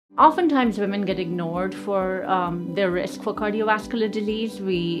Oftentimes, women get ignored for their risk for cardiovascular disease.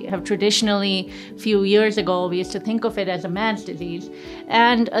 We have traditionally, a few years ago, we used to think of it as a man's disease.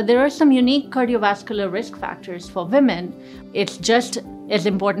 And there are some unique cardiovascular risk factors for women. It's just as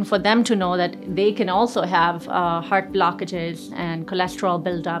important for them to know that they can also have heart blockages and cholesterol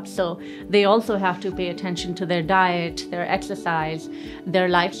buildup. So they also have to pay attention to their diet, their exercise, their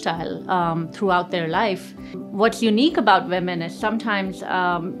lifestyle throughout their life. What's unique about women is sometimes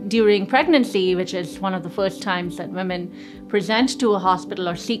during pregnancy, which is one of the first times that women present to a hospital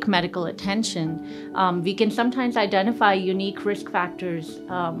or seek medical attention, we can sometimes identify unique risk factors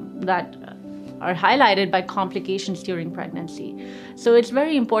that are highlighted by complications during pregnancy. So it's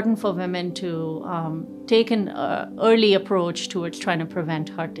very important for women to take an early approach towards trying to prevent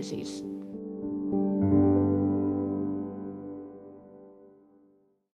heart disease.